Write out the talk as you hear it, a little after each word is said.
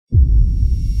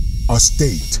A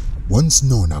state once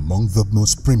known among the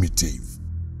most primitive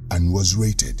and was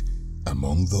rated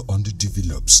among the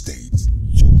underdeveloped states,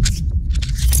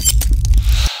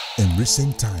 in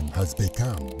recent time has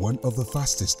become one of the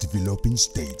fastest developing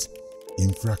states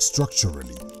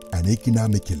infrastructurally and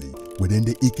economically within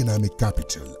the economic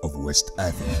capital of West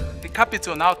Africa. The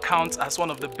capital now counts as one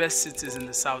of the best cities in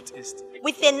the southeast,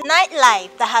 with a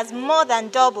nightlife that has more than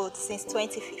doubled since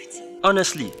 2015.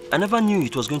 Honestly, I never knew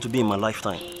it was going to be in my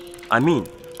lifetime. I mean,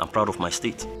 I'm proud of my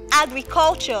state.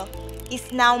 Agriculture is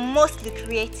now mostly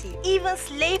creative. Even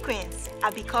slave queens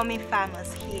are becoming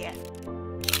farmers here.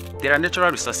 There are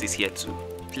natural resources here too,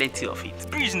 plenty of it.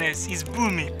 Business is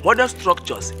booming. Modern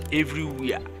structures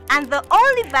everywhere. And the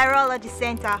only virology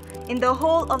center in the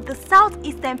whole of the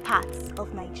southeastern parts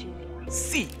of Nigeria.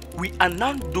 See, we are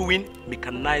now doing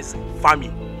mechanized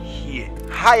farming here.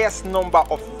 Highest number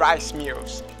of rice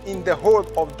mills in the whole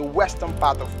of the western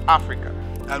part of Africa.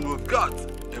 And we've got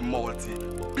a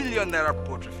multi-billion-naira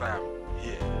poultry farm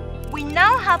here. We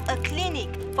now have a clinic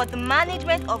for the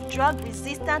management of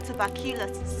drug-resistant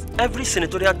tuberculosis. Every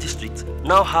senatorial district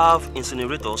now have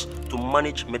incinerators to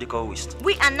manage medical waste.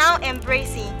 We are now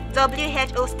embracing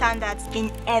WHO standards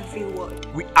in every ward.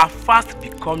 We are fast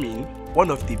becoming one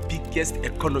of the biggest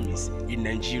economies in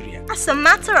Nigeria. As a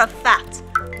matter of fact,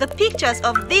 the pictures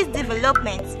of these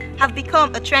developments have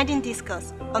become a trending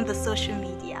discourse on the social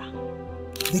media.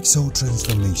 This whole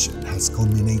transformation has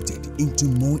culminated into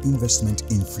more investment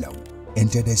inflow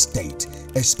into the state,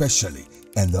 especially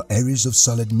in the areas of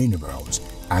solid minerals,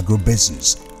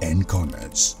 agribusiness, and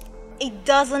commerce. It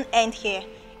doesn't end here.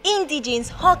 Indigenes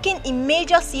hawking in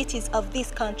major cities of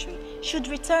this country should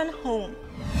return home.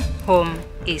 Home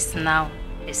is now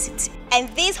a city. And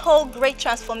this whole great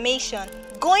transformation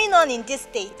going on in this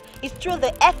state is through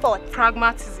the effort,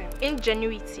 pragmatism,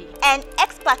 ingenuity, and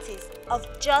expertise of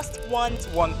just one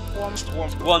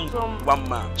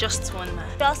man. Just one man.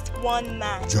 Just one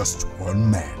man. Just one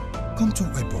man. Come to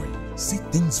Ebonyi, see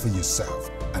things for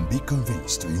yourself, and be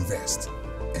convinced to invest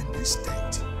in this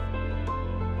state.